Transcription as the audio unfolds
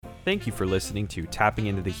Thank you for listening to Tapping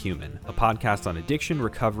Into the Human, a podcast on addiction,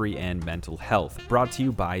 recovery, and mental health, brought to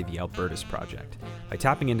you by the Albertus Project. By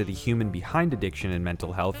tapping into the human behind addiction and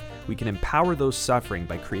mental health, we can empower those suffering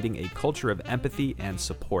by creating a culture of empathy and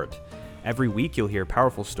support. Every week, you'll hear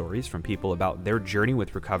powerful stories from people about their journey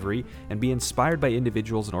with recovery and be inspired by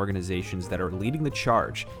individuals and organizations that are leading the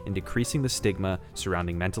charge in decreasing the stigma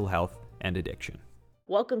surrounding mental health and addiction.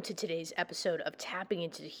 Welcome to today's episode of Tapping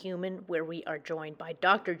Into the Human, where we are joined by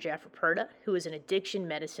Dr. Jeff Ruperta, who is an addiction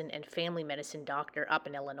medicine and family medicine doctor up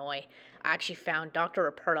in Illinois. I actually found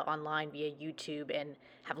Dr. Ruperta online via YouTube and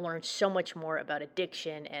have learned so much more about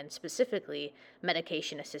addiction and specifically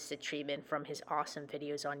medication-assisted treatment from his awesome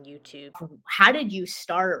videos on YouTube. How did you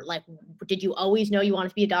start? Did you always know you wanted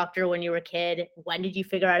to be a doctor when you were a kid? When did you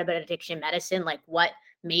figure out about addiction medicine? What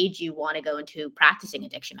made you want to go into practicing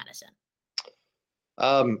addiction medicine?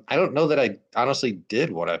 I don't know that I honestly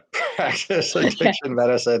did want to practice addiction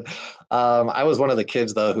medicine. I was one of the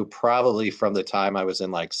kids though who probably from the time I was in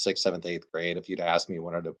like sixth, seventh, eighth grade, if you'd asked me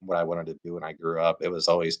what I wanted to do when I grew up, it was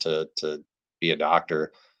always to be a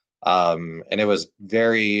doctor. And it was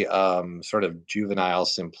very sort of juvenile,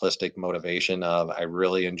 simplistic motivation of I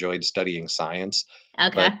really enjoyed studying science,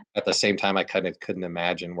 Okay. but at the same time, I kind of couldn't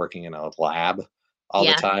imagine working in a lab all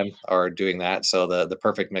the Yeah. time or doing that. So the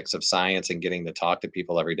perfect mix of science and getting to talk to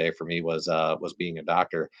people every day for me was being a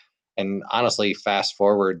doctor. And honestly, fast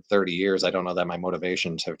forward 30 years, I don't know that my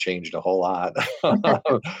motivations have changed a whole lot.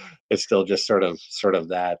 It's still just sort of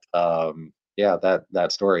that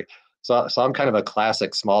that story. So I'm kind of a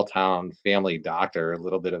classic small town family doctor, a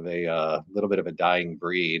little bit of a dying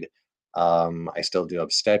breed. I still do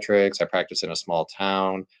obstetrics. I practice in a small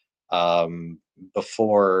town. Um,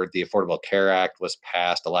 Before the Affordable Care Act was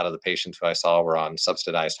passed, a lot of the patients who I saw were on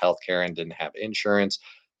subsidized healthcare and didn't have insurance,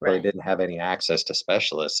 so they Right. didn't have any access to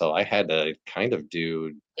specialists. So I had to kind of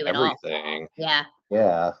do Do it all. everything. Yeah.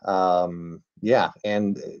 Yeah,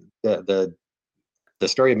 and the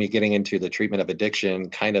story of me getting into the treatment of addiction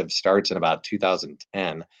kind of starts in about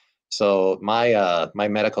 2010. So my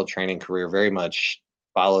medical training career very much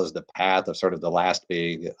follows the path of sort of the last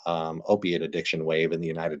big opiate addiction wave in the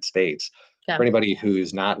United States. For Okay. anybody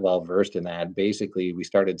who's not well versed in that, basically we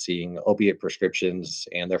started seeing opiate prescriptions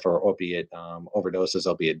and therefore opiate overdoses,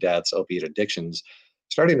 opiate deaths, opiate addictions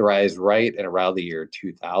starting to rise right and around the year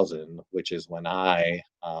 2000, which is when I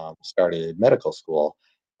started medical school,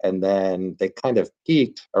 and then they kind of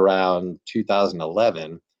peaked around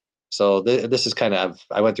 2011. So this is kind of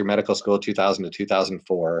I went through medical school 2000 to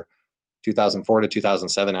 2004. 2004 to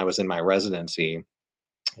 2007 I was in my residency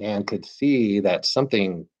and could see that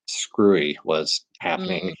something screwy was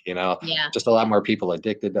happening, Mm, yeah. just a lot more people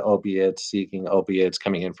addicted to opiates, seeking opiates,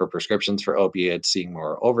 coming in for prescriptions for opiates, seeing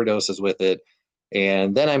more overdoses with it.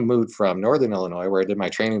 And then I moved from Northern Illinois, where I did my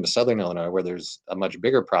training, to Southern Illinois, where there's a much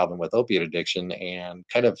bigger problem with opiate addiction. And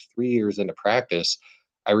kind of 3 years into practice,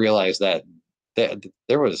 I realized that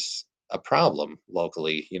there was a problem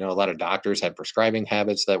locally. A lot of doctors had prescribing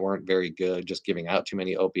habits that weren't very good, just giving out too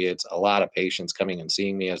many opiates. A lot of patients coming and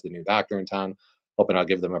seeing me as the new doctor in town, hoping I'll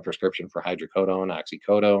give them a prescription for hydrocodone,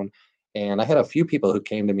 oxycodone. And I had a few people who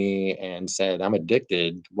came to me and said, I'm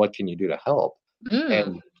addicted. What can you do to help? Mm,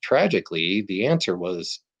 And tragically, the answer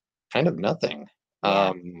was kind of nothing.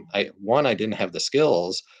 yeah. I didn't have the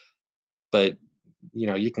skills, but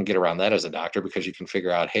you can get around that as a doctor because you can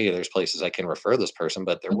figure out, hey, there's places I can refer this person,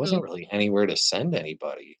 but there Mhm. wasn't really anywhere to send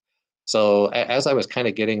anybody. So as I was kind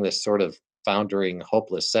of getting this sort of foundering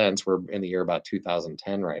hopeless sense, we're in the year about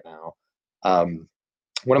 2010 right now. Um,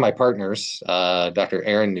 One of my partners, Dr.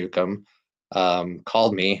 Aaron Newcomb,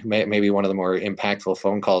 called me, maybe one of the more impactful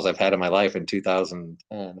phone calls I've had in my life in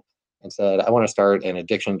 2010, and said, I want to start an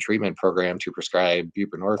addiction treatment program to prescribe Wow.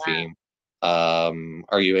 buprenorphine.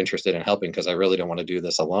 Are you interested in helping? Because I really don't want to do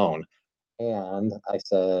this alone. And I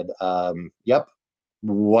said, yep,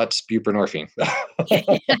 what's buprenorphine?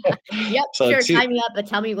 Yep, so sure, two, sign me up, but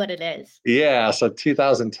tell me what it is. yeah, so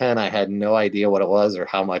 2010, I had no idea what it was or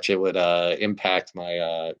how much it would impact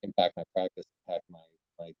my practice, impact my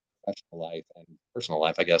professional life and personal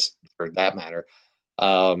life, I guess, for that matter.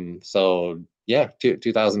 So yeah,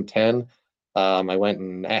 2010, I went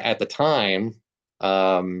and at the time,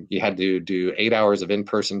 you had to do 8 hours of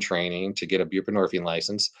in-person training to get a buprenorphine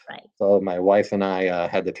license. Right. So my wife and I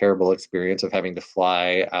had the terrible experience of having to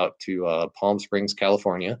fly out to Palm Springs,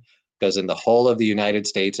 California, because in the whole of the United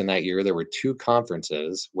States in that year, there were 2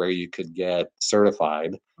 conferences where you could get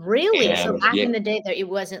certified. Really? So And back yeah, in the day there it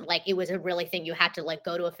wasn't like it was a really thing you had to like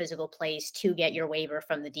go to a physical place to get your waiver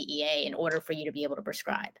from the DEA in order for you to be able to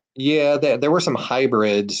prescribe. yeah, there were some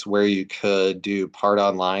hybrids where you could do part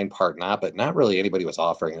online, part not, but not really anybody was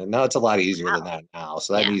offering it. Now it's a lot easier than Wow. that now,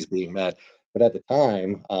 so that Yeah. needs being met. But at the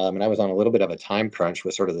time, and I was on a little bit of a time crunch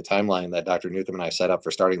with sort of the timeline that Dr. Newcomb and I set up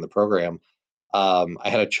for starting the program. I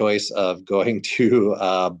had a choice of going to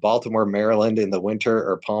Baltimore, Maryland in the winter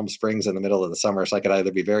or Palm Springs in the middle of the summer. So I could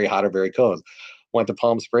either be very hot or very cold. Went to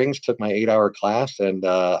Palm Springs, took my 8-hour class, and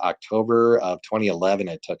October of 2011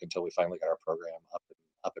 it took until we finally got our program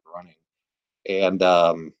up and running. And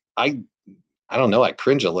I don't know, I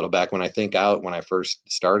cringe a little back when I think out when I first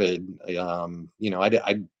started.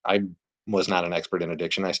 I was not an expert in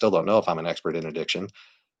addiction. I still don't know if I'm an expert in addiction.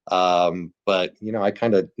 But I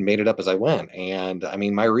kind of made it up as I went. And I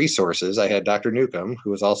mean, my resources, I had Dr. Newcomb,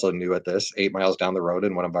 who was also new at this, 8 miles down the road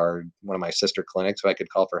in one of my sister clinics, who I could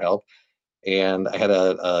call for help. And I had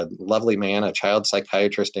a lovely man, a child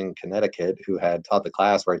psychiatrist in Connecticut, who had taught the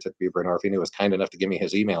class where I took buprenorphine, who was kind enough to give me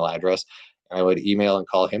his email address. And I would email and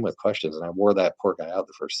call him with questions. And I wore that poor guy out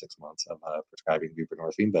the first 6 months of prescribing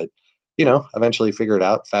buprenorphine. But eventually figure it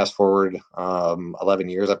out. Fast forward 11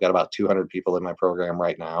 years, I've got about 200 people in my program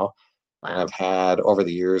right now, and Wow. I've had over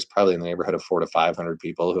the years probably in the neighborhood of 400 to 500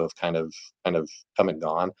 people who have kind of come and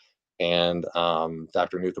gone. And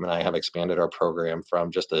Dr. Newcomb and I have expanded our program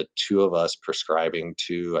from just the 2 of us prescribing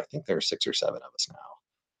to I think there are 6 or 7 of us now.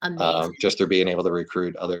 Amazing. Just through being able to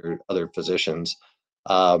recruit other physicians.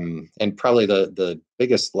 And probably the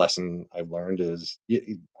biggest lesson I've learned is,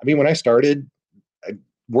 I mean, when I started, I,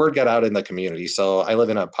 word got out in the community. So I live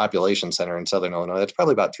in a population center in Southern Illinois. That's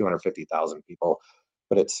probably about 250,000 people,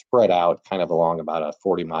 but it's spread out kind of along about a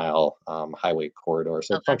 40-mile highway corridor.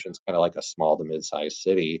 So it Okay. functions kind of like a small to mid-sized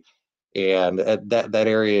city. And that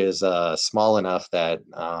area is small enough that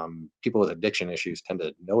people with addiction issues tend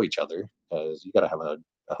to know each other because you got to have a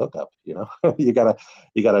hookup. You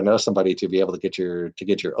gotta know somebody to be able to get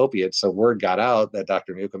your opiates. So word got out that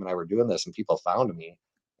Dr. Newcomb and I were doing this, and people found me,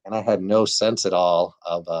 and I had no sense at all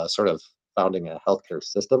of sort of founding a healthcare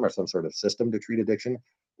system or some sort of system to treat addiction.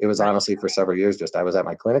 It was Right. honestly for several years just I was at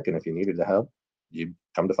my clinic, and if you needed to help, you'd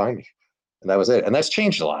come to find me. And that was it. And that's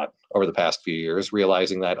changed a lot over the past few years,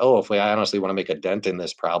 realizing that, oh, if I honestly want to make a dent in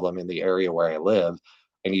this problem in the area where I live,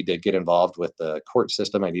 I need to get involved with the court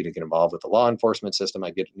system. I need to get involved with the law enforcement system.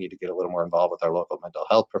 Need to get a little more involved with our local mental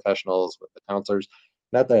health professionals, with the counselors.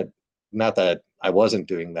 Not that not that I wasn't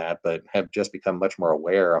doing that, but have just become much more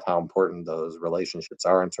aware of how important those relationships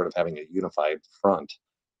are and sort of having a unified front.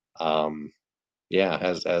 Um, yeah,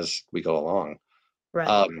 as we go along. Right.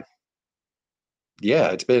 Um, yeah,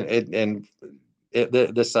 it's been it and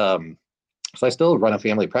this so I still run a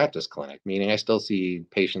family practice clinic, meaning I still see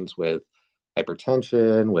patients with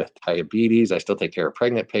hypertension, with diabetes. I still take care of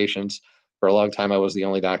pregnant patients. For a long time, I was the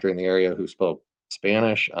only doctor in the area who spoke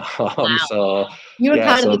Spanish. Wow. So You were yeah,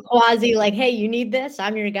 kind of so the quasi like, "Hey, you need this?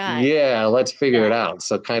 I'm your guy." yeah, let's figure Yeah. it out.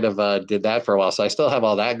 So kind of did that for a while. So I still have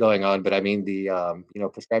all that going on, but I mean the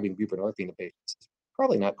prescribing buprenorphine to patients is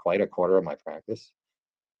probably not quite a quarter of my practice.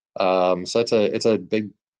 So it's a big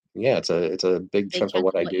yeah, it's a big Big chunk of chunk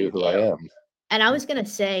what of I what do, you who I do. am. And I was gonna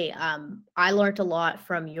say, I learned a lot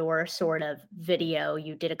from your sort of video.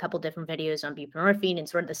 You did a couple different videos on buprenorphine and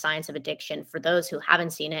sort of the science of addiction. For those who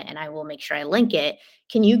haven't seen it, and I will make sure I link it,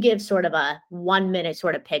 can you give sort of a 1 minute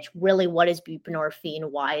sort of pitch? Really, what is buprenorphine?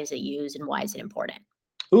 Why is it used, and why is it important?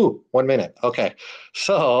 Ooh, 1 minute. Okay.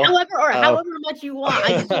 So, uh, However much you want.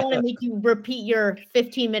 I just don't want to make you repeat your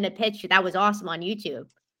 15-minute pitch. That was awesome on YouTube.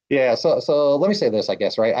 yeah. So let me say this, I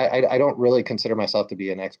guess, right? I don't really consider myself to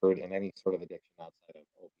be an expert in any sort of addiction outside of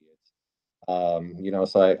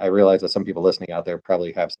opiates. So I realize that some people listening out there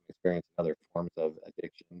probably have some experience in other forms of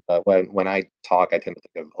addiction. But when I talk, I tend to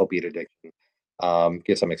think of opiate addiction,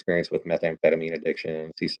 get some experience with methamphetamine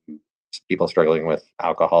addiction, see some people struggling with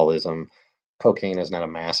alcoholism. Cocaine is not a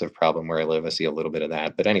massive problem where I live. I see a little bit of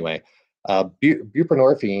that. But anyway,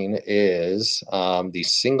 buprenorphine is the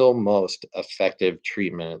single most effective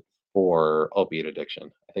treatment for opiate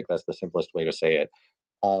addiction. I think that's the simplest way to say it.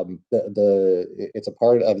 It's a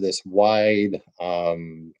part of this wide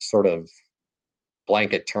sort of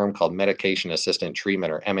blanket term called medication assisted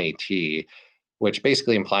treatment, or MAT, which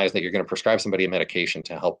basically implies that you're going to prescribe somebody a medication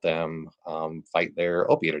to help them fight their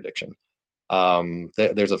opiate addiction.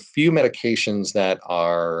 There's a few medications that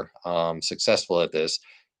are successful at this.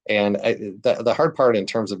 And the hard part in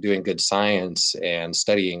terms of doing good science and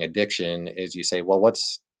studying addiction is you say, well,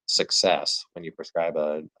 what's success when you prescribe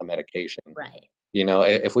a medication? Right.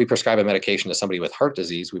 If we prescribe a medication to somebody with heart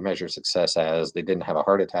disease, we measure success as they didn't have a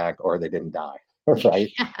heart attack or they didn't die,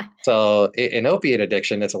 right? Yeah. So in opiate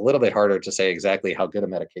addiction, it's a little bit harder to say exactly how good a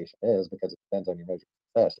medication is because it depends on your measure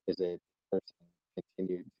of success. Is it the person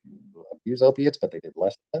continued to abuse opiates, but they did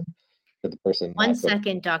less of them? Did the person One not go?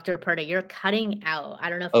 second, Dr. Perta, you're cutting out. I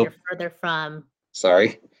don't know if Oh, you're further from.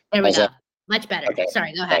 sorry. There we How's go. that? Much better. Okay.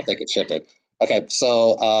 Sorry, go I ahead. think it shifted. Okay.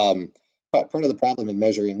 So part of the problem in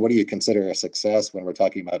measuring what do you consider a success when we're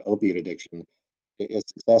talking about opiate addiction is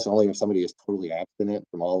success only if somebody is totally abstinent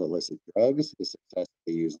from all illicit drugs? Is success if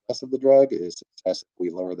they use less of the drug? Is success if we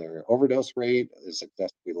lower their overdose rate? Is success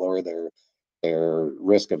if we lower their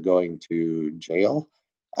risk of going to jail?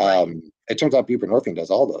 Right. It turns out buprenorphine does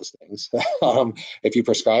all those things if you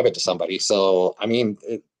prescribe it to somebody. So, I mean,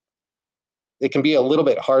 it can be a little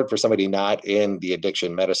bit hard for somebody not in the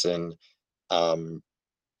addiction medicine um,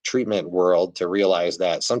 treatment world to realize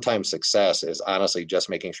that sometimes success is honestly just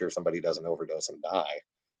making sure somebody doesn't overdose and die.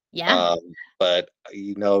 Yeah. But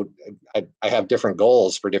I have different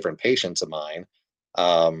goals for different patients of mine.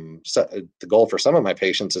 So the goal for some of my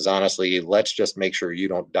patients is honestly, let's just make sure you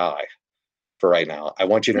don't die for right now. I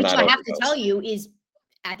want you to Which not I have to tell overdose. you is,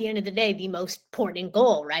 at the end of the day, the most important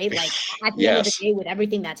goal, right? Like, at the end of the Yes. day, with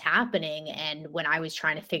everything that's happening, and when I was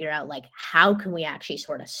trying to figure out, like, how can we actually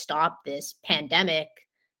sort of stop this pandemic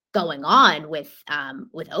going on with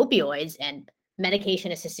opioids, and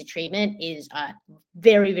medication-assisted treatment is a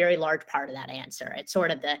very, very large part of that answer. It's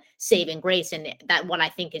sort of the saving grace, and that what I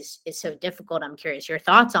think is so difficult. I'm curious your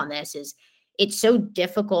thoughts on this. Is it's so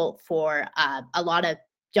difficult for a lot of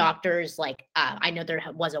doctors, like, I know there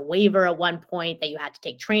was a waiver at one point that you had to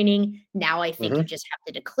take training. Now I think you Hmm. just have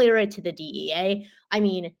to declare it to the DEA. I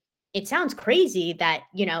mean, it sounds crazy that,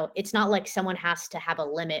 it's not like someone has to have a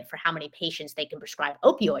limit for how many patients they can prescribe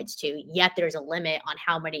opioids to, yet there's a limit on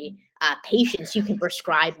how many patients you can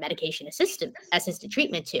prescribe medication assisted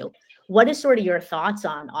treatment to. What is sort of your thoughts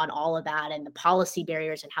on all of that and the policy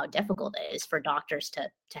barriers and how difficult it is for doctors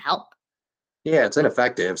to help? Yeah, it's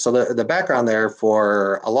ineffective. So the background there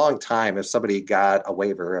for a long time, if somebody got a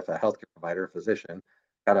waiver, if a healthcare provider, a physician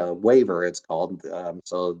got a waiver, it's called.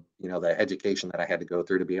 The education that I had to go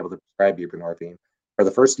through to be able to prescribe buprenorphine for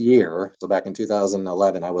the first year. So back in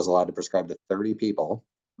 2011, I was allowed to prescribe to 30 people,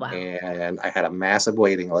 Wow. and I had a massive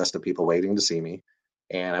waiting list of people waiting to see me.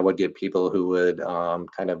 And I would get people who would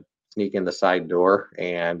kind of sneak in the side door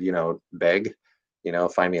and beg,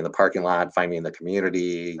 find me in the parking lot, find me in the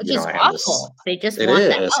community. Which is I have this. awful. They just It want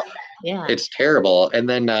the is. help. Yeah. It's terrible. And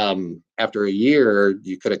then after a year,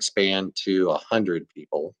 you could expand to 100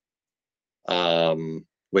 people,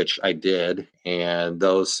 which I did, and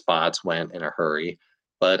those spots went in a hurry.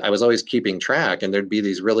 But I was always keeping track, and there'd be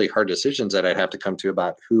these really hard decisions that I'd have to come to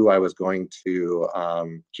about who I was going to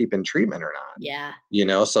keep in treatment or not. Yeah.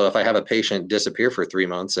 So if I have a patient disappear for 3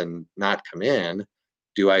 months and not come in,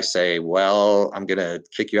 do I say, well, I'm going to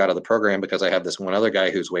kick you out of the program because I have this one other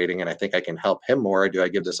guy who's waiting and I think I can help him more? Or do I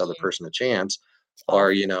give this other Mhm. person a chance?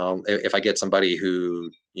 Or, Tough. if I get somebody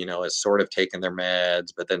who, is sort of taking their meds,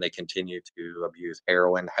 but then they continue to abuse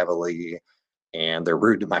heroin heavily and they're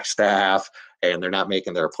rude to my staff and they're not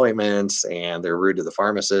making their appointments and they're rude to the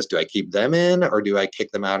pharmacist, do I keep them in or do I kick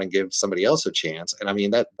them out and give somebody else a chance? And I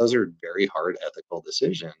mean that those are very hard ethical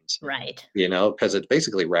decisions, Right. because it's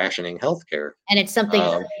basically rationing healthcare. And it's something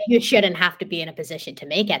um, you shouldn't have to be in a position to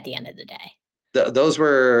make at the end of the day. those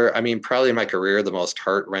were, I mean, probably in my career the most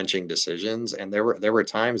heart-wrenching decisions, and there were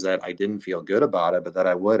times that I didn't feel good about it, but that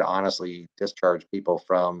I would honestly discharge people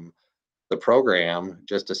from the program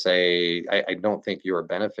just to say, I don't think you are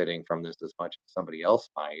benefiting from this as much as somebody else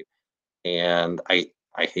might. And I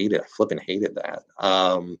hate it. I flipping hated that.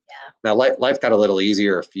 Yeah. Now life got a little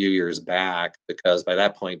easier a few years back because by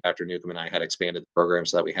that point, Dr. Newcomb and I had expanded the program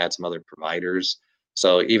so that we had some other providers.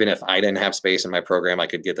 So even if I didn't have space in my program, I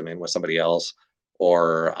could get them in with somebody else.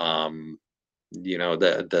 Or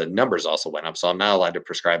the numbers also went up. So I'm now allowed to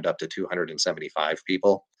prescribe to up to 275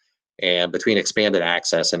 people. And between expanded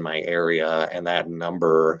access in my area and that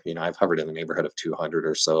number, I've hovered in the neighborhood of 200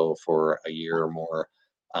 or so for a year or more.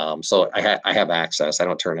 So I have access. I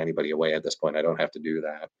don't turn anybody away at this point. I don't have to do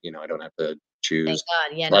that. I don't have to Thank choose.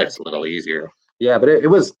 God. Yeah, no, Life's it's a little great. easier. Yeah, but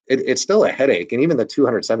it's still a headache. And even the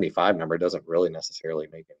 275 number doesn't really necessarily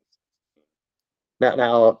make it.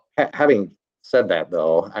 Now, having said that,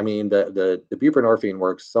 though, I mean the buprenorphine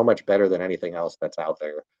works so much better than anything else that's out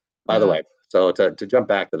there. By the Mm, way, so to jump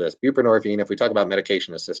back to this, buprenorphine, if we talk about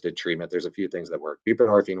medication-assisted treatment, there's a few things that work.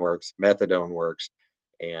 Buprenorphine works, methadone works,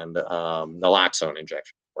 and naloxone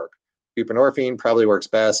injections work. Buprenorphine probably works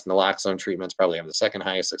best. Naloxone treatments probably have the second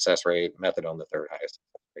highest success rate. Methadone the third highest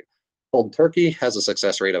success rate. Cold turkey has a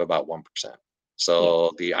success rate of about 1%. Yeah.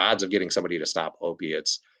 So the odds of getting somebody to stop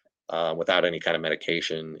opiates without any kind of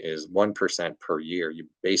medication is 1% per year. You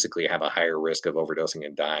basically have a higher risk of overdosing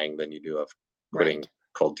and dying than you do of quitting Right.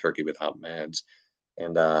 cold turkey without meds.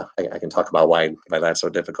 And I can talk about why that's so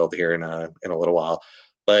difficult here in a little while.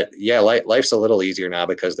 But yeah, life's a little easier now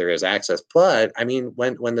because there is access. But I mean,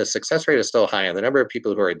 when the success rate is still high, and the number of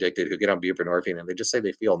people who are addicted who get on buprenorphine and they just say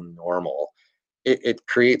they feel normal, it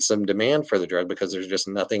creates some demand for the drug because there's just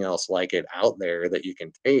nothing else like it out there that you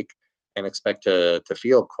can take and expect to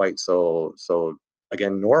feel quite so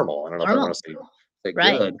again normal. I don't know if I want Normal. to say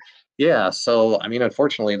Right. good. Yeah. So I mean,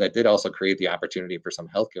 unfortunately, that did also create the opportunity for some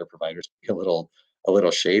healthcare providers to be a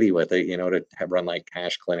little shady with it, to have run like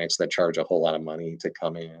cash clinics that charge a whole lot of money to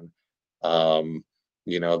come in. Um,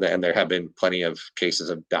 and there have been plenty of cases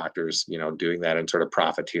of doctors, doing that and sort of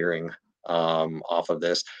profiteering off of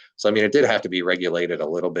this. So I mean, it did have to be regulated a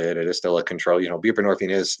little bit. It is still a control.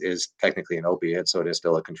 Buprenorphine is technically an opiate, so it is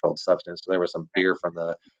still a controlled substance. So there was some fear from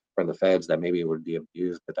the feds that maybe it would be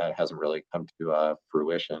abused, but that hasn't really come to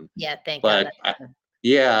fruition. Yeah. Thank God. But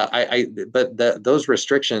yeah, but those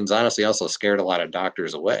restrictions honestly also scared a lot of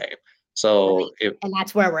doctors away. Right. So if And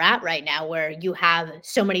that's where we're at right now, where you have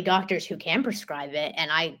so many doctors who can prescribe it.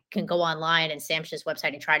 And I can go online and SAMHSA's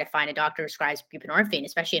website and try to find a doctor who prescribes buprenorphine,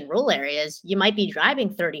 especially in rural areas. You might be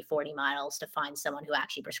driving 30, 40 miles to find someone who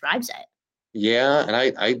actually prescribes it. Yeah, and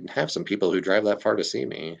I have some people who drive that far to see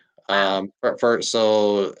me. Wow.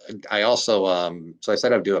 So I also so I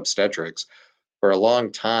said I do obstetrics. For a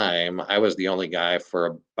long time, I was the only guy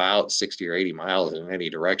for about 60 or 80 miles in any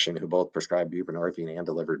direction who both prescribed buprenorphine and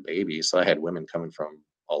delivered babies. So I had women coming from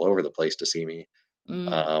all over the place to see me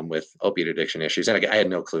Mm. with opiate addiction issues. And I had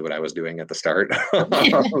no clue what I was doing at the start.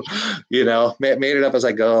 Made it up as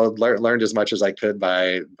I go, learned as much as I could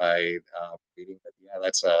by reading. But yeah,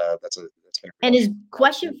 that's been a And real his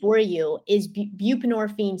question for you is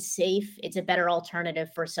buprenorphine safe? It's a better alternative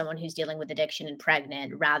for someone who's dealing with addiction and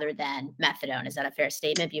pregnant rather than methadone. Is that a fair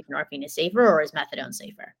statement? Buprenorphine is safer or is methadone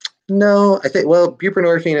safer? no. I think well,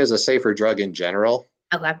 buprenorphine is a safer drug in general.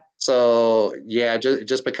 Okay. So yeah,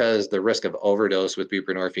 just because the risk of overdose with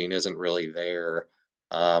buprenorphine isn't really there,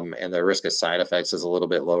 and the risk of side effects is a little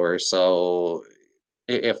bit lower. So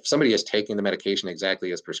if somebody is taking the medication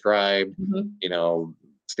exactly as prescribed, Mhm. you know,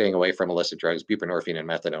 staying away from illicit drugs, buprenorphine and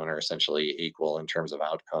methadone are essentially equal in terms of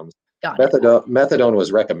outcomes. Got it. Methadone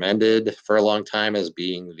was recommended for a long time as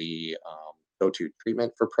being the go-to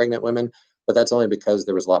treatment for pregnant women, but that's only because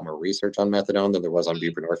there was a lot more research on methadone than there was on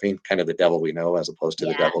buprenorphine, kind of the devil we know as opposed to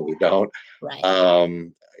the Yeah, devil we don't. right.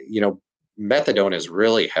 Um, you know, Methadone is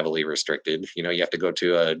really heavily restricted. You have to go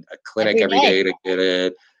to a clinic Every every day. day to get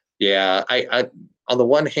it. Yeah, I on the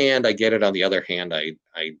one hand, I get it. On the other hand, I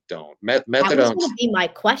don't. That was Methadone's gonna be my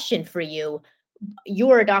question for you.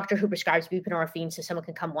 You're a doctor who prescribes buprenorphine, so someone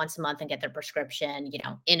can come once a month and get their prescription,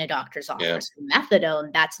 in a doctor's yeah. office.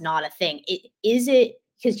 Methadone, that's not a thing. Is it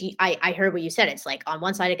because I heard what you said. It's like on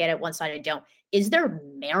one side I get it, one side I don't. Is there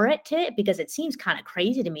merit to it? Because it seems kind of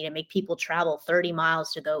crazy to me to make people travel 30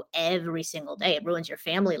 miles to go every single day. It ruins your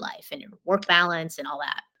family life and your work balance and all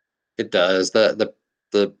that. It does. The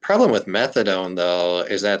problem with methadone though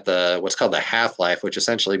is that the what's called the half-life, which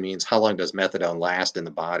essentially means how long does methadone last in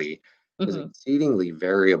the body, is Mhm. exceedingly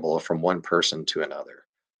variable from one person to another.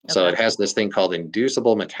 So Okay. it has this thing called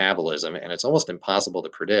inducible metabolism, and it's almost impossible to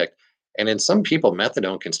predict. And in some people,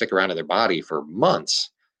 methadone can stick around in their body for months,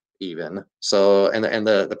 even. So, and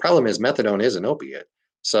the problem is methadone is an opiate.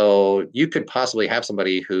 So you could possibly have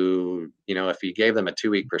somebody who, if you gave them a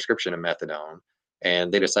 2-week prescription of methadone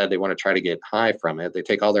and they decide they want to try to get high from it, they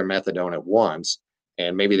take all their methadone at once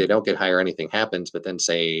and maybe they don't get high or anything happens, but then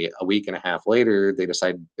say a week and a half later, they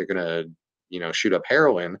decide they're going to, shoot up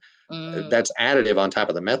heroin. Mm, That's additive on top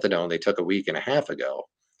of the methadone they took a week and a half ago.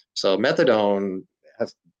 So methadone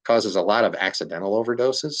causes a lot of accidental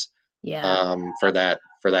overdoses yeah. for that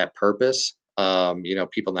purpose.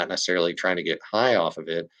 People not necessarily trying to get high off of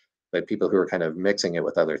it, but people who are kind of mixing it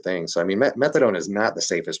with other things. So I mean, methadone is not the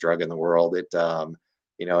safest drug in the world. It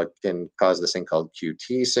can cause this thing called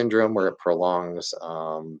QT syndrome, where it prolongs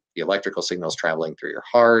the electrical signals traveling through your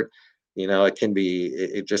heart. It can be.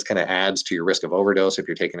 It just kind of adds to your risk of overdose if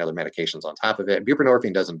you're taking other medications on top of it.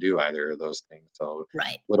 Buprenorphine doesn't do either of those things, so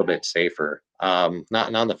Right. a little bit safer. Not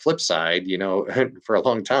and on the flip side, for a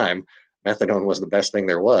long time, methadone was the best thing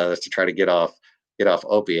there was to try to get off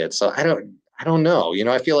opiates. So I don't know.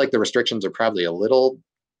 I feel like the restrictions are probably a little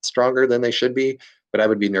stronger than they should be, but I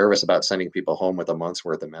would be nervous about sending people home with a month's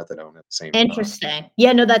worth of methadone at the same time. Interesting.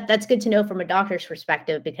 Yeah, no, that's good to know from a doctor's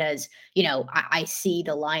perspective because, I see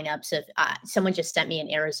the lineups of someone just sent me in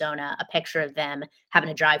Arizona a picture of them having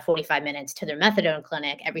to drive 45 minutes to their methadone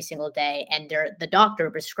clinic every single day. And the doctor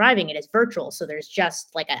prescribing it is virtual. So there's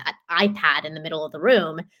just like an iPad in the middle of the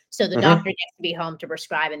room. So the Hmm. doctor gets to be home to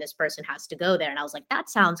prescribe and this person has to go there. And I was like, that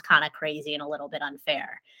sounds kind of crazy and a little bit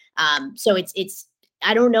unfair. So it's,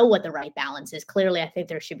 I don't know what the right balance is. Clearly, I think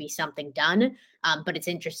there should be something done. But it's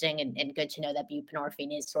interesting and good to know that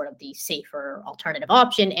buprenorphine is sort of the safer alternative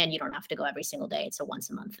option, and you don't have to go every single day. It's a once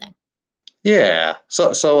a month thing. Yeah.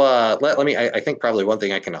 Let me, I think probably one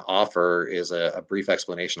thing I can offer is a brief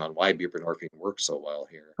explanation on why buprenorphine works so well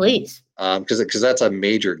here. Please. Because that's a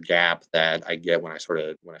major gap that I get when I sort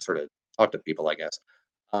of talk to people, I guess.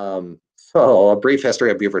 So a brief history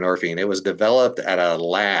of buprenorphine. It was developed at a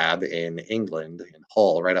lab in England, in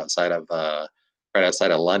Hull, right outside of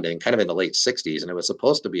London, kind of in the late '60s, and it was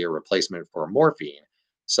supposed to be a replacement for morphine.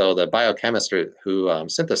 So the biochemist who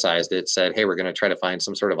synthesized it said, "Hey, we're going to try to find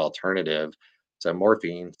some sort of alternative to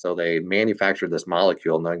morphine." So they manufactured this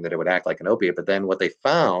molecule, knowing that it would act like an opiate. But then what they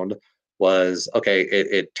found was, okay,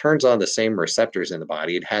 it turns on the same receptors in the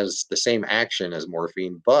body. It has the same action as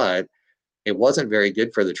morphine, but it wasn't very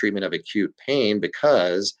good for the treatment of acute pain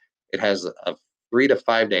because it has a 3 to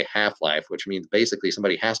 5 day half life, which means basically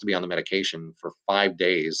somebody has to be on the medication for 5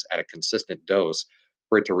 days at a consistent dose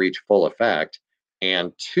for it to reach full effect.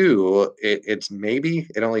 And two,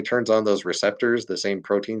 it only turns on those receptors, the same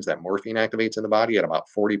proteins that morphine activates in the body, at about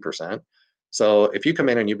 40%. So if you come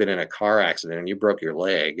in and you've been in a car accident and you broke your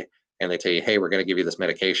leg, and they tell you, hey, we're going to give you this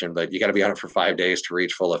medication, but you got to be on it for 5 days to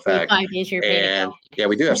reach full Every effect. 5 days, your pain is And yeah,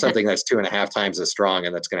 we do have gone. something that's 2.5 times as strong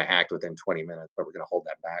and that's going to act within 20 minutes, but we're going to hold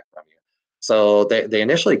that back from you. So they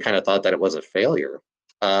initially kind of thought that it was a failure.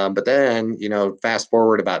 But then, fast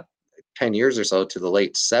forward about 10 years or so to the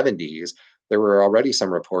late '70s, there were already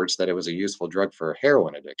some reports that it was a useful drug for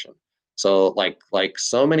heroin addiction. So like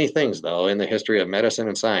so many things though in the history of medicine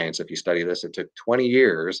and science, if you study this, it took 20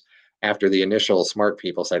 years after the initial smart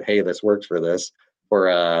people said, hey, this works for this,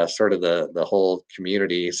 for sort of the whole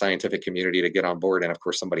community, scientific community, to get on board, and of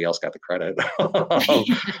course somebody else got the credit.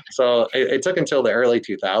 So it took until the early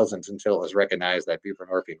 2000s until it was recognized that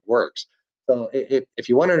buprenorphine works. So if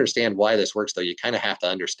you want to understand why this works, though, you kind of have to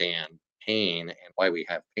understand pain and why we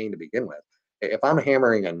have pain to begin with. If I'm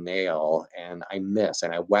hammering a nail and I miss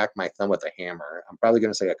and I whack my thumb with a hammer, I'm probably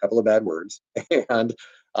going to say a couple of bad words, and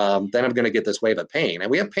then I'm going to get this wave of pain.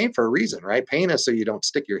 And we have pain for a reason, right? Pain is so you don't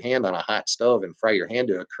stick your hand on a hot stove and fry your hand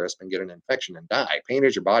to a crisp and get an infection and die. Pain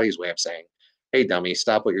is your body's way of saying, hey, dummy,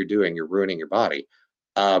 stop what you're doing. You're ruining your body.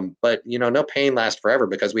 But no pain lasts forever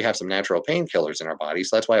because we have some natural painkillers in our body.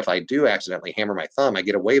 So that's why if I do accidentally hammer my thumb, I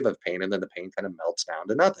get a wave of pain and then the pain kind of melts down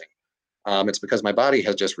to nothing. It's because my body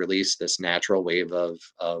has just released this natural wave of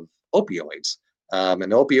opioids.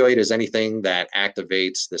 An opioid is anything that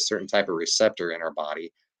activates this certain type of receptor in our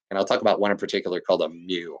body. And I'll talk about one in particular called a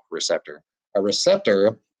mu receptor. A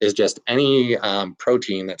receptor is just any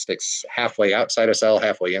protein that sticks halfway outside a cell,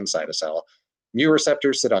 halfway inside a cell. Mu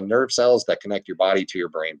receptors sit on nerve cells that connect your body to your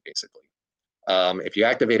brain, basically. If you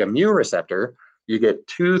activate a mu receptor, you get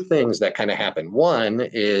two things that kind of happen. One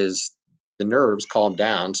is the nerves calm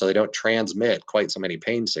down so they don't transmit quite so many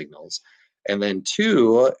pain signals. And then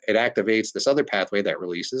two, it activates this other pathway that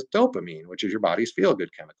releases dopamine, which is your body's feel good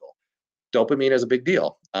chemical. Dopamine is a big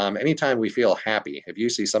deal. Anytime we feel happy, if you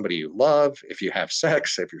see somebody you love, if you have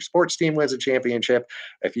sex, if your sports team wins a championship,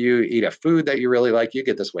 if you eat a food that you really like, you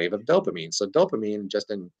get this wave of dopamine. So dopamine, just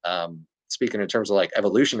in speaking in terms of like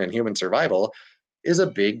evolution and human survival, is a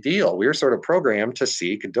big deal. We're sort of programmed to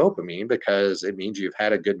seek dopamine because it means you've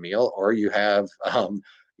had a good meal or you have,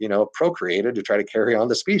 procreated to try to carry on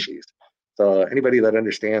the species. So anybody that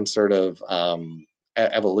understands sort of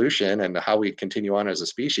evolution and how we continue on as a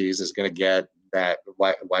species is going to get that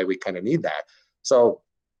why we kind of need that. So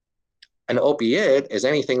an opiate is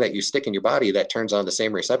anything that you stick in your body that turns on the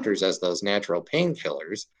same receptors as those natural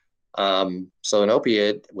painkillers. So an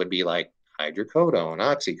opiate would be like hydrocodone,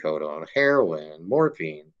 oxycodone, heroin,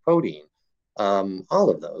 morphine, codeine, all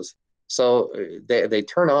of those. So they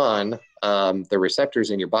turn on the receptors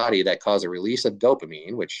in your body that cause a release of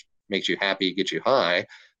dopamine, which makes you happy, gets you high,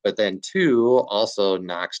 but then two, also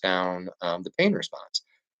knocks down the pain response.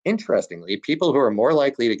 Interestingly, people who are more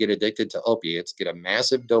likely to get addicted to opiates get a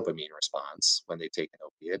massive dopamine response when they take an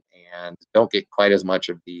opiate and don't get quite as much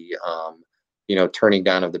of the, turning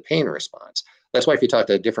down of the pain response. That's why if you talk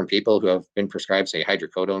to different people who have been prescribed, say,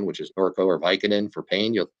 hydrocodone, which is Norco or Vicodin for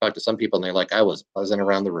pain, you'll talk to some people and they're like, I was buzzing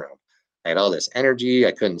around the room. I had all this energy.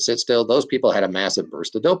 I couldn't sit still. Those people had a massive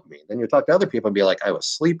burst of dopamine. Then you talk to other people and be like, I was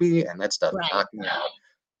sleepy and that stuff Right. knocked me out.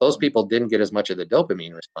 Those people didn't get as much of the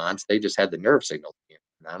dopamine response. They just had the nerve signal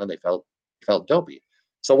down and they felt dopey.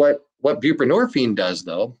 So what buprenorphine does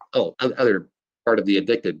though, other part of the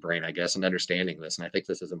addicted brain, I guess, and understanding this, and I think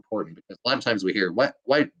this is important because a lot of times we hear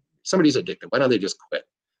why somebody's addicted, why don't they just quit?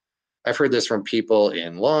 I've heard this from people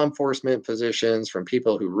in law enforcement positions, from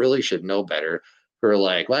people who really should know better, who are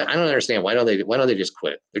like, well, I don't understand. Why don't they just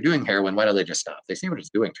quit? They're doing heroin. Why don't they just stop? They see what it's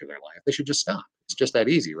doing to their life. They should just stop. It's just that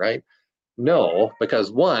easy, right? No,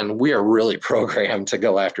 because one, we are really programmed to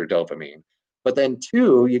go after dopamine. But then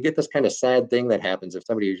two, you get this kind of sad thing that happens if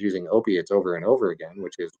somebody is using opiates over and over again,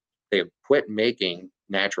 which is they quit making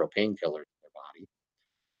natural painkillers in their body.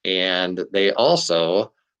 And they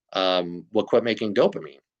also will quit making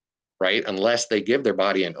dopamine, right? Unless they give their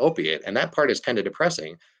body an opiate. And that part is kind of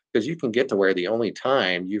depressing because you can get to where the only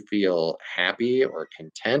time you feel happy or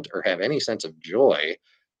content or have any sense of joy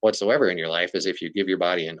whatsoever in your life is if you give your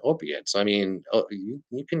body an opiate. So, I mean,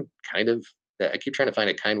 you can kind of, I keep trying to find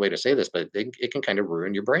a kind way to say this, but it can kind of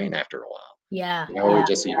ruin your brain after a while. Yeah.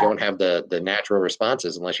 You don't have the natural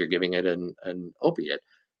responses unless you're giving it an opiate.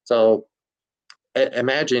 So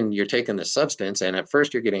imagine you're taking this substance and at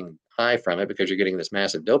first you're getting high from it because you're getting this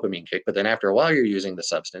massive dopamine kick, but then after a while you're using the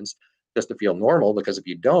substance just to feel normal, because if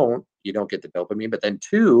you don't get the dopamine. But then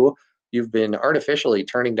two, you've been artificially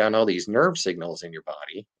turning down all these nerve signals in your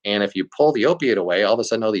body, and if you pull the opiate away, all of a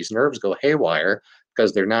sudden all these nerves go haywire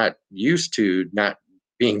because they're not used to not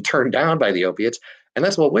being turned down by the opiates. And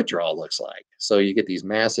that's what withdrawal looks like. So you get these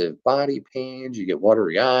massive body pains, you get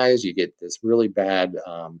watery eyes, you get this really bad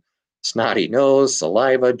snotty nose,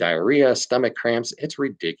 saliva, diarrhea, stomach cramps. It's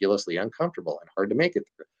ridiculously uncomfortable and hard to make it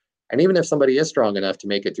through. And even if somebody is strong enough to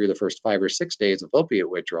make it through the first 5 or 6 days of opiate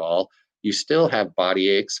withdrawal, you still have body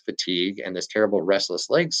aches, fatigue, and this terrible restless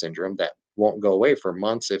leg syndrome that won't go away for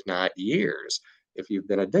months, if not years, if you've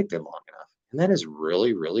been addicted long enough. And that is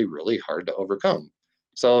really, really, really hard to overcome.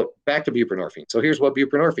 So back to buprenorphine. So here's what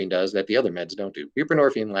buprenorphine does that the other meds don't do.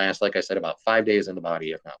 Buprenorphine lasts, like I said, about 5 days in the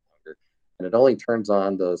body, if not longer. And it only turns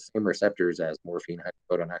on those same receptors as morphine,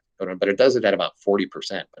 hydrocodone, oxycodone, but it does it at about 40%,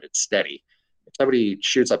 but it's steady. If somebody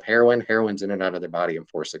shoots up heroin's in and out of their body in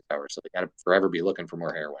 4 or 6 hours. So they got to forever be looking for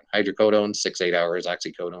more heroin. Hydrocodone, 6 8 hours.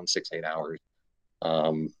 Oxycodone, 6 8 hours.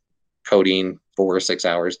 Codeine, 4 or 6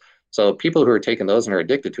 hours. So people who are taking those and are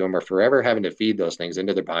addicted to them are forever having to feed those things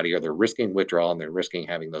into their body, or they're risking withdrawal and they're risking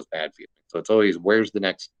having those bad feelings. So it's always, where's the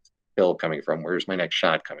next pill coming from? Where's my next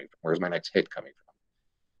shot coming from? Where's my next hit coming from?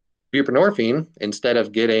 Buprenorphine, instead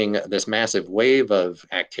of getting this massive wave of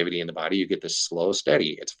activity in the body, you get this slow,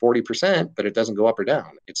 steady. It's 40%, but it doesn't go up or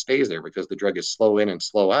down. It stays there because the drug is slow in and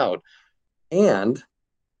slow out. And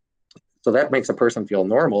so that makes a person feel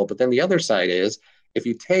normal. But then the other side is if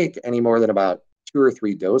you take any more than about 2 or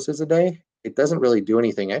 3 doses a day, it doesn't really do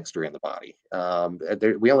anything extra in the body.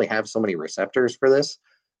 We only have so many receptors for this.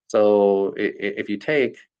 So if you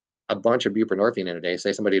take a bunch of buprenorphine in a day,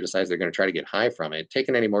 say somebody decides they're going to try to get high from it,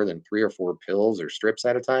 taking any more than 3 or 4 pills or strips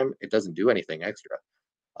at a time, it doesn't do anything extra.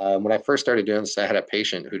 When I first started doing this, I had a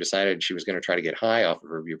patient who decided she was going to try to get high off of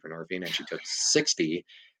her buprenorphine, and she took 60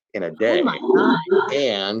 in a day. Oh my God.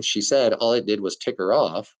 And she said all it did was tick her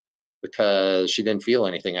off because she didn't feel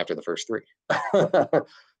anything after the first 3.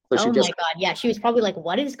 So Oh my God. Yeah. She was probably like,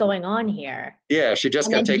 what is going on here? she just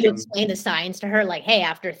And then kept did you taking. explain the science to her? Like, hey,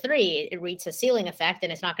 after 3, it reaches a ceiling effect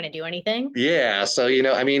and it's not going to do anything. Yeah. So,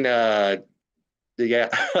 I mean,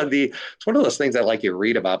 it's one of those things that like you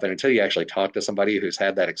read about, but until you actually talk to somebody who's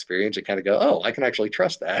had that experience, you kind of go, oh, I can actually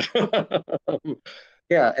trust that.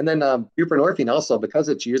 Yeah. And then buprenorphine also, because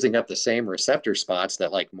it's using up the same receptor spots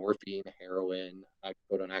that like morphine, heroin,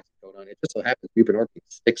 oxycodone, it just so happens buprenorphine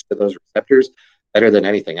sticks to those receptors better than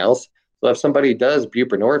anything else. So if somebody does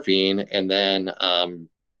buprenorphine and then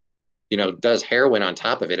does heroin on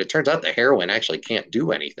top of it, it turns out the heroin actually can't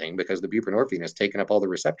do anything because the buprenorphine has taken up all the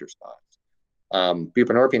receptor spots.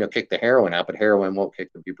 Buprenorphine will kick the heroin out, but heroin won't kick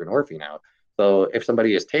the buprenorphine out. So if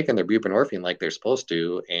somebody has taken their buprenorphine like they're supposed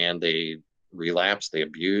to, and they relapse, they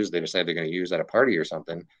abuse, they decide they're going to use at a party or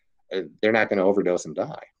something, they're not going to overdose and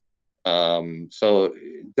die. So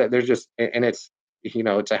there's just, and it's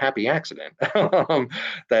a happy accident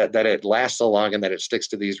that it lasts so long and that it sticks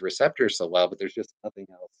to these receptors so well, but there's just nothing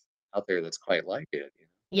else out there that's quite like it.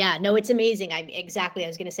 Yeah, no, it's amazing. I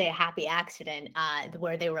was gonna say a happy accident,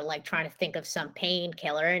 where they were like trying to think of some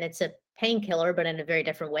painkiller, and it's a painkiller, but in a very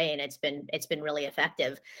different way, and it's been really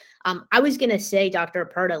effective. I was gonna say, Dr.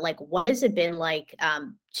 Aperta, like, what has it been like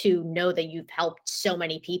to know that you've helped so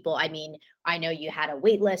many people? I mean, I know you had a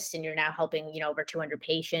wait list, and you're now helping, over 200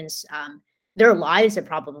 patients. Their lives have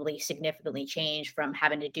probably significantly changed from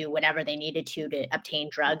having to do whatever they needed to obtain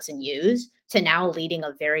drugs and use to now leading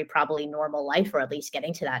a very probably normal life or at least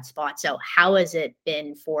getting to that spot. So how has it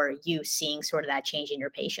been for you seeing sort of that change in your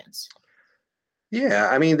patients? Yeah,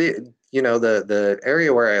 I mean the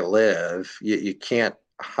area where I live, you can't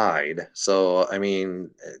hide. So I mean,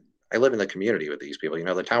 I live in the community with these people.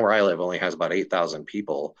 The town where I live only has about 8,000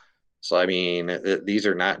 people. So I mean, these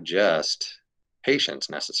are not just patients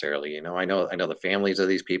necessarily. I know the families of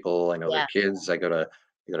these people. I know their Yeah. kids. I go to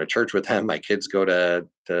church with them. My kids go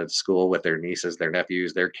to school with their nieces, their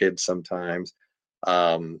nephews, their kids sometimes.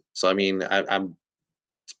 So I mean, I'm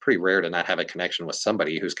it's pretty rare to not have a connection with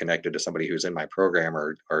somebody who's connected to somebody who's in my program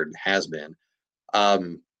or has been.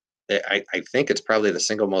 Um, I think it's probably the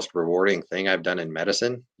single most rewarding thing I've done in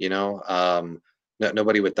medicine.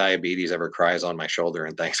 Nobody with diabetes ever cries on my shoulder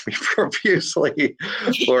and thanks me profusely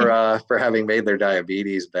for having made their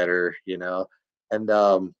diabetes better. And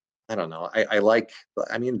I don't know. I like.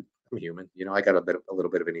 I mean, I'm human. I got a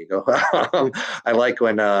little bit of an ego. I like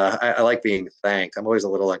when I like being thanked. I'm always a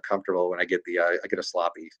little uncomfortable when I get a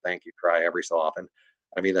sloppy thank you cry every so often.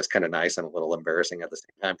 I mean, that's kind of nice and a little embarrassing at the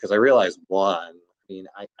same time because I realize one, I mean,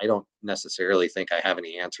 I don't necessarily think I have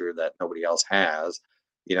any answer that nobody else has.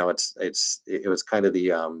 It was kind of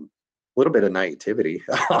the little bit of naivety,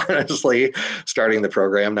 honestly, starting the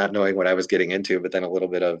program, not knowing what I was getting into, but then a little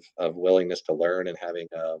bit of willingness to learn and having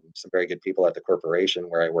some very good people at the corporation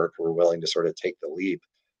where I work who were willing to sort of take the leap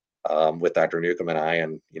with Dr. Newcomb and I,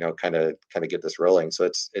 and kind of get this rolling. So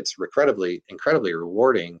it's incredibly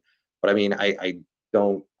rewarding. But I mean, I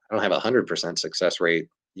don't have 100% success rate,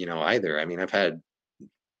 either. I mean, I've had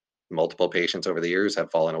multiple patients over the years have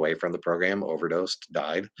fallen away from the program, overdosed,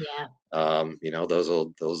 died. Yeah. Those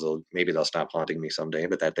will maybe they'll stop haunting me someday,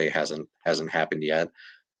 but that day hasn't happened yet.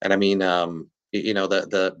 And I mean,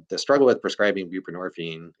 the struggle with prescribing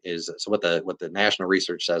buprenorphine is so what the national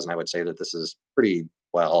research says, and I would say that this is pretty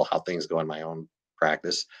well how things go in my own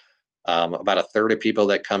practice. About a third of people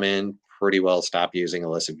that come in pretty well stop using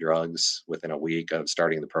illicit drugs within a week of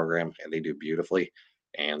starting the program, and they do beautifully.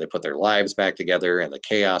 And they put their lives back together, and the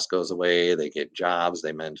chaos goes away. They get jobs,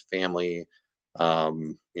 they mend family,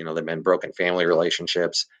 they mend broken family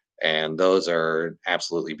relationships, and those are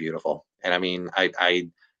absolutely beautiful. And I mean, I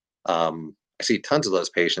see tons of those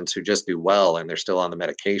patients who just do well, and they're still on the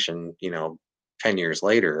medication, 10 years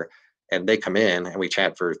later, and they come in and we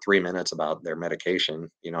chat for 3 minutes about their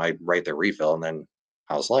medication. I write their refill, and then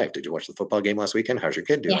how's life? Did you watch the football game last weekend? How's your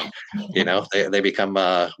kid Yeah. doing? They become,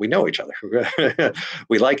 we know each other.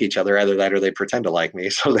 We like each other, either that or they pretend to like me.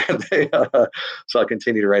 So that so I'll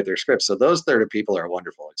continue to write their scripts. So those third of people are a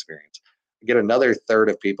wonderful experience. I get another third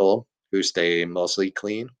of people who stay mostly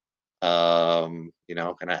clean. The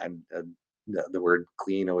word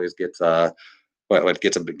clean always gets what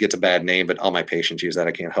gets a bad name, but all my patients use that.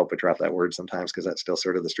 I can't help but drop that word sometimes because that's still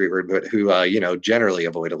sort of the street word. But who generally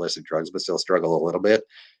avoid illicit drugs but still struggle a little bit,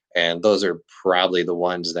 and those are probably the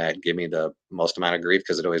ones that give me the most amount of grief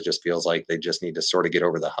because it always just feels like they just need to sort of get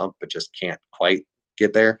over the hump but just can't quite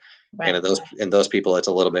get there. And Right. in those people, it's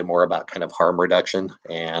a little bit more about kind of harm reduction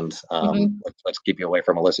and Hmm. let's keep you away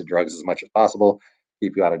from illicit drugs as much as possible,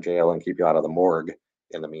 keep you out of jail, and keep you out of the morgue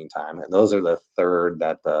in the meantime. And those are the third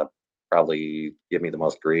that probably give me the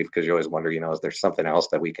most grief because you always wonder, is there something else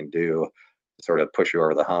that we can do to sort of push you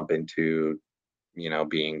over the hump into,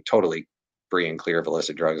 being totally free and clear of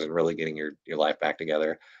illicit drugs and really getting your life back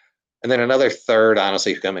together. And then another third,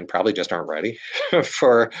 honestly, who come in probably just aren't ready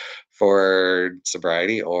for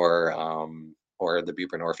sobriety or the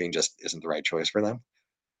buprenorphine just isn't the right choice for them.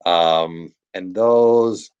 And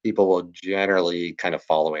those people will generally kind of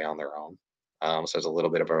fall away on their own. So there's a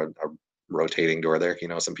little bit of a rotating door there.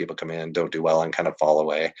 Some people come in, don't do well, and kind of fall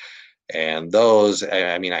away. And those,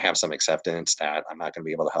 I mean, I have some acceptance that I'm not going to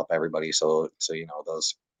be able to help everybody. So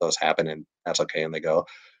those happen, and that's okay, and they go.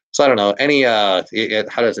 So I don't know.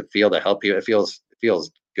 How does it feel to help you? It feels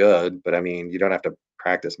good, but I mean, you don't have to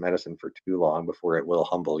practice medicine for too long before it will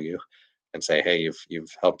humble you and say, hey,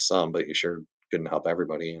 you've helped some, but you sure couldn't help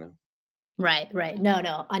everybody. Right, right. No,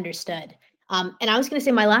 no, understood. And I was going to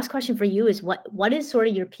say my last question for you is what is sort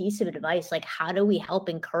of your piece of advice? Like, how do we help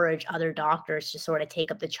encourage other doctors to sort of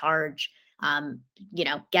take up the charge?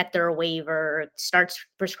 Get their waiver, start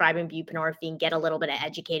prescribing buprenorphine, get a little bit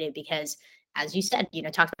educated because as you said,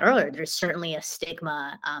 talked about earlier, there's certainly a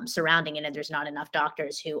stigma surrounding it, and there's not enough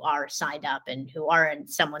doctors who are signed up and who are in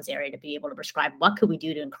someone's area to be able to prescribe. What could we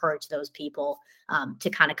do to encourage those people to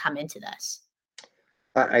kind of come into this?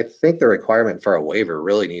 I think the requirement for a waiver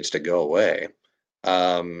really needs to go away.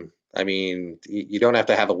 I mean, you don't have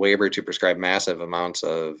to have a waiver to prescribe massive amounts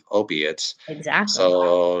of opiates. Exactly.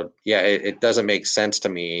 So, yeah, it doesn't make sense to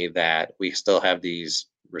me that we still have these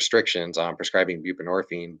restrictions on prescribing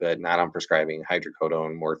buprenorphine, but not on prescribing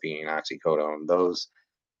hydrocodone, morphine, oxycodone, those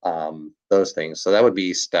things. So that would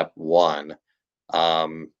be step one.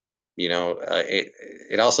 Um,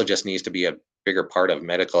 it also just needs to be a bigger part of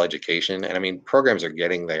medical education. And I mean, programs are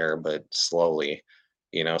getting there, but slowly.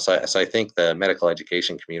 So I think the medical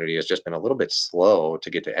education community has just been a little bit slow to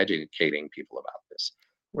get to educating people about this.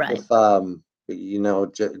 Right. If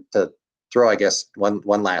to throw, I guess, one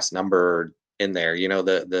last number in there,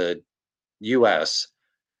 the U.S.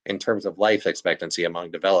 in terms of life expectancy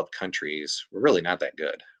among developed countries, we're really not that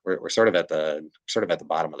good. We're sort of at the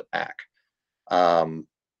bottom of the pack.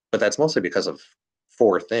 But that's mostly because of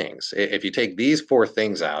four things. If you take these four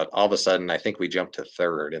things out, all of a sudden, I think we jump to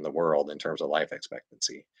third in the world in terms of life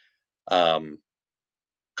expectancy. Um,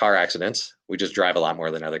 Car accidents, we just drive a lot more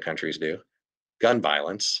than other countries do. Gun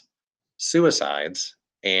violence, suicides,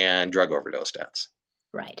 and drug overdose deaths.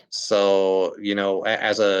 Right. So,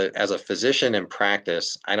 as a physician in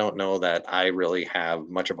practice, I don't know that I really have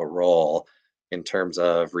much of a role in terms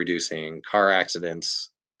of reducing car accidents,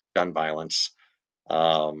 gun violence.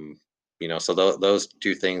 Um, so those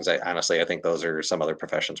two things, I think those are some other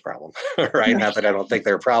profession's problem, right? Not that I don't think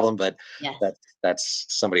they're a problem, but Yes. that's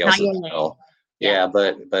somebody Not else's your lane. bill. Yeah.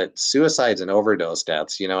 Yeah, but suicides and overdose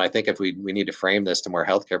deaths, I think if we need to frame this to more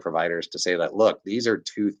healthcare providers to say that, look, these are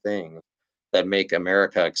two things that make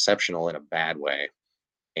America exceptional in a bad way.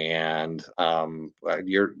 And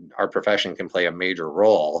our profession can play a major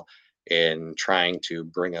role in trying to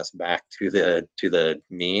bring us back to the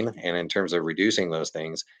mean, and in terms of reducing those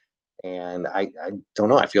things. And I don't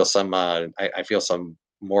know. I feel some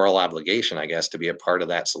moral obligation, I guess, to be a part of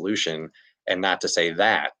that solution, and not to say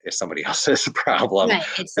that is somebody else's problem. Right.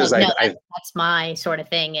 It's like, Because no, I that's my sort of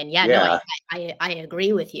thing. And yeah, no, yeah, I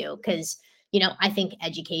agree with you because, I think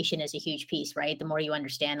education is a huge piece, right? The more you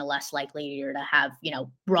understand, the less likely you're to have,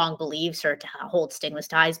 wrong beliefs or to hold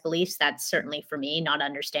stigmatized beliefs. That's certainly for me, not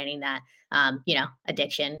understanding that,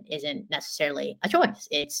 addiction isn't necessarily a choice.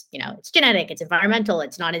 It's genetic, it's environmental,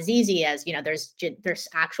 it's not as easy as, there's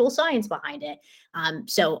actual science behind it.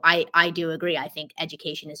 So I do agree. I think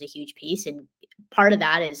education is a huge piece. And part of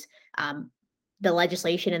that is, the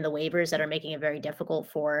legislation and the waivers that are making it very difficult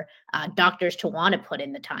for doctors to want to put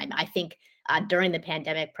in the time. I think during the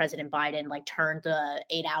pandemic, President Biden turned the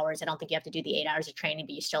 8 hours. I don't think you have to do the 8 hours of training,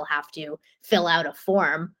 but you still have to fill out a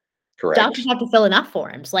form. Doctors correct. have to fill enough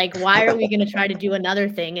forms. Like, why are we going to try to do another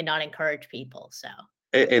thing and not encourage people? So,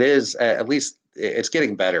 It is, at least it's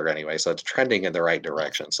getting better anyway. So it's trending in the right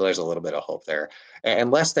direction. So there's a little bit of hope there. And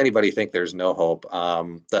lest anybody think there's no hope,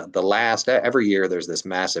 every year there's this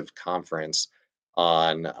massive conference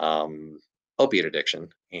on opiate addiction,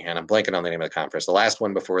 and I'm blanking on the name of the conference. The last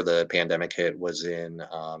one before the pandemic hit was in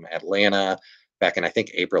Atlanta back in, I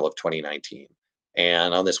think, April of 2019.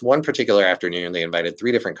 And on this one particular afternoon, they invited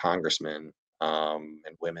three different congressmen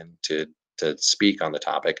and women to speak on the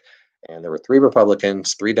topic. And there were three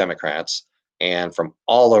Republicans, three Democrats, and from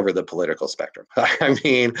all over the political spectrum. I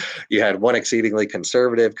mean, you had one exceedingly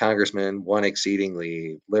conservative congressman, one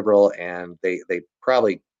exceedingly liberal, and they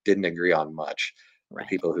probably didn't agree on much. The right.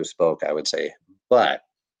 people who spoke, I would say, but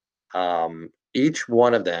each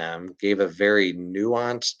one of them gave a very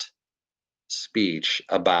nuanced speech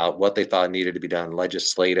about what they thought needed to be done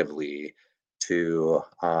legislatively to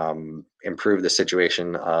improve the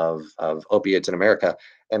situation of opiates in America.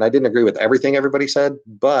 And I didn't agree with everything everybody said,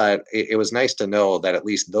 but it was nice to know that at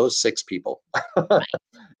least those six people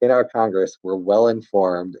in our Congress were well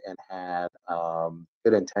informed and had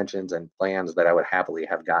good intentions and plans that I would happily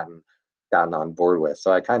have gotten on board with.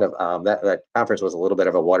 So I kind of that conference was a little bit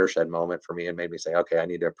of a watershed moment for me, and made me say, okay, I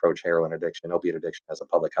need to approach heroin addiction, opiate addiction as a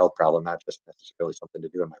public health problem, not just necessarily something to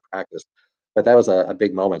do in my practice. But that was a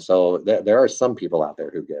big moment. So there are some people out there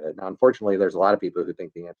who get it. Now, unfortunately, there's a lot of people who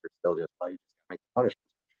think the answer is still just like make punishment,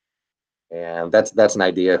 and that's an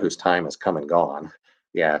idea whose time has come and gone.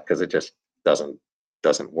 Yeah, because it just doesn't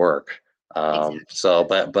work.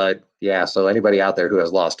 Exactly. But yeah, so anybody out there who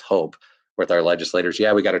has lost hope with our legislators,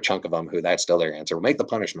 yeah, we got a chunk of them who that's still their answer. We'll make the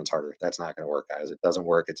punishments harder. That's not going to work, guys. It doesn't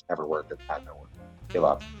work. It's never worked. It's not going to work. Give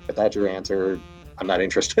up. If that's your answer, I'm not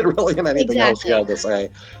interested really in anything else you Exactly. have to say.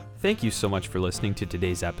 Thank you so much for listening to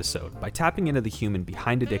today's episode. By tapping into the human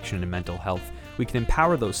behind addiction and mental health, we can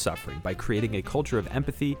empower those suffering by creating a culture of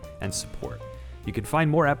empathy and support. You can find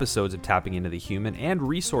more episodes of Tapping Into the Human and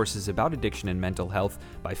resources about addiction and mental health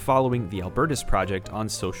by following the Albertus Project on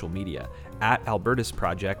social media at Albertus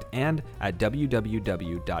Project and at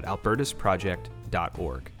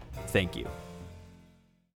www.albertusproject.org. Thank you.